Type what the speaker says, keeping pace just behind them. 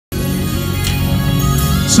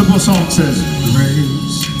Simple song says,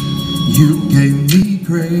 grace, you gave me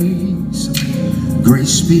grace,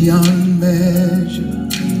 grace beyond measure,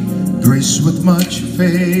 grace with much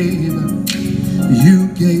favor. You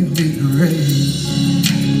gave me grace,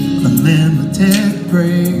 unlimited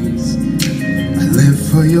grace. I live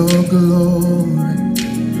for your glory,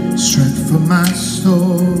 strength for my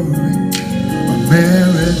story,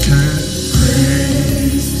 unmerited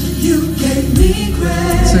grace. You gave me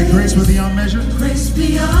grace. Say grace with beyond measure. Grace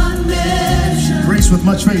beyond measure. Grace with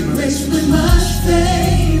much favor. Grace with much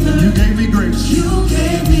favor. You gave me grace. You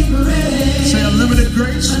gave me grace. Say unlimited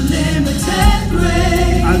grace. Unlimited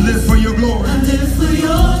grace. I live for your glory. I live for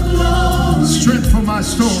your glory. Strength for my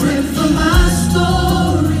story. Strength for my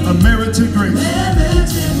story. Unmerited grace.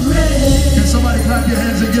 Unlimited grace. Can somebody clap your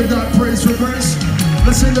hands and give God praise for grace?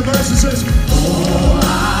 Let's sing the verse that says, oh,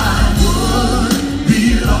 I would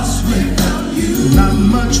be lost without you. Not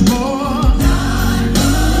much more. Not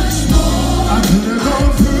much more. I could have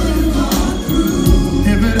gone through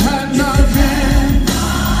if it had not been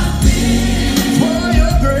for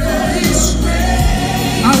your grace.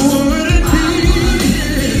 I wouldn't be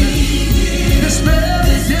this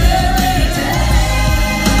very day.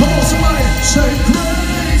 Come on, somebody say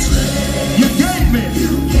grace. You gave me.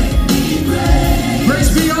 Grace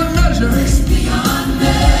beyond measure.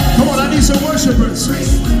 Come on, I need some worshipers.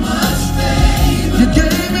 You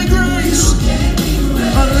gave me grace.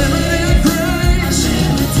 Unlimited grace.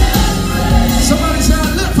 Somebody say, I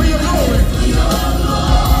live for your glory.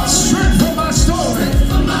 Strength for my story.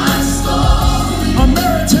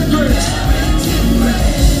 Unmerited grace.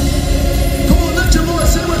 Come on, lift your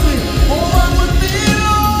voice, sing with me. Oh, I would be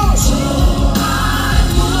lost.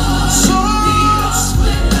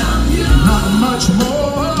 Not much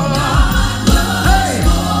more. Hey,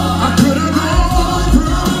 I could have gone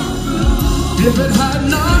through if it had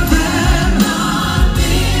not been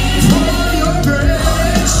for your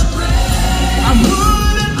grace. I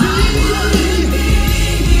wouldn't be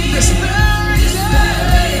this very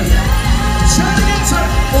day. Say it again, say,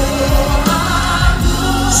 oh, I'm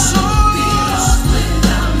so lost.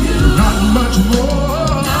 Not much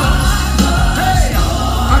more. Hey,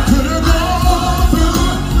 I could have gone through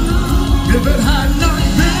if it had not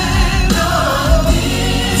been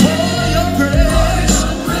for your grace.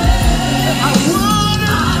 I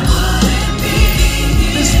wouldn't be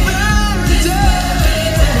this very day.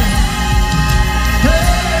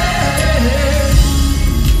 Hey,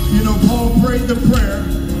 you know, Paul prayed the prayer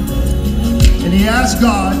and he asked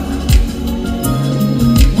God,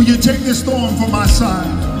 will you take this thorn from my side?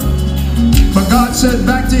 But God said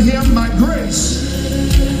back to him, my grace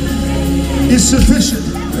is sufficient.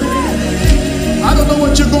 I don't know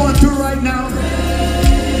what you're going through right now.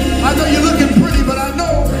 I know you're looking pretty, but I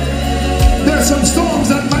know there's some storms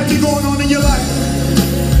that might be going on in your life.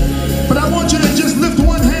 But I want you to just lift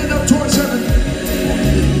one hand up towards heaven.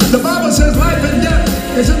 The Bible says life and death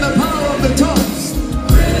is in the power of the tongue.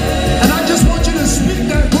 And I just want you to speak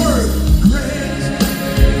that word, grace.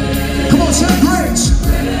 Come on, say grace.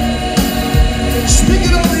 Speak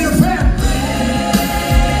it over your family.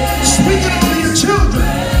 Speak it over your children.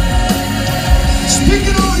 Speak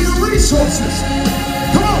it over your resources.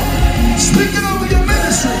 Come on. Speak it over your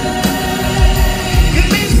ministry. It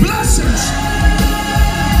means blessings.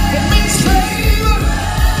 It means favor.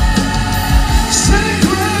 Say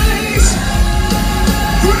grace.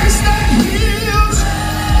 Grace that heals.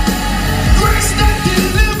 Grace that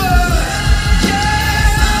delivers.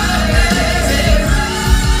 Yeah.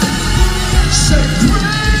 Say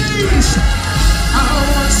grace. I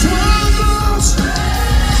once was lost,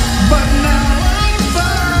 but now I'm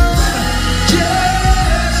found.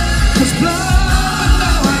 Yes, 'cause blind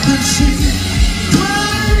now I can see.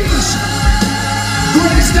 Grace,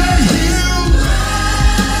 grace that heals,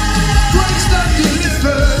 grace that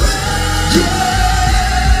delivers. Yeah.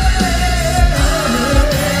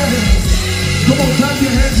 Come on, clap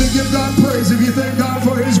your hands and give God praise if you thank God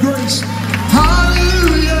for his grace.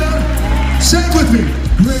 Hallelujah. Say it with me.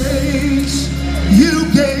 Grace, you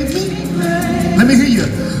gave me. Let me hear you.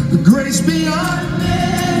 Grace beyond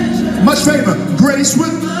much favor. Grace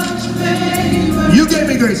with much favor. You gave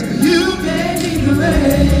me grace. You gave me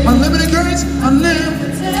grace. Unlimited grace.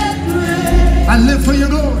 Unlimited grace. I live for your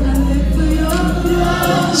glory.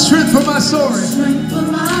 Strength for my story.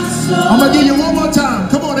 I'm going to give you one more time.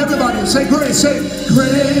 Come on, everybody. Say grace. Say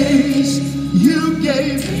grace. You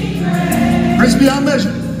gave me grace. Grace beyond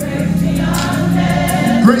measure.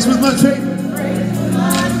 Grace with much favor.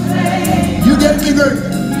 You gave me grace.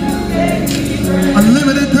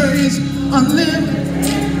 Unlimited grace.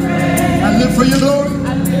 Unlimited grace. I live for your glory.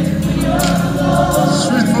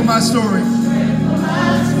 Strength for my story.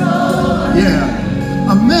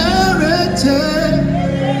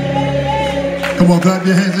 Come on, clap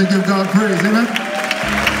your hands and give God praise. Amen.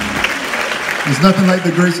 There's nothing like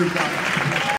the grace of God.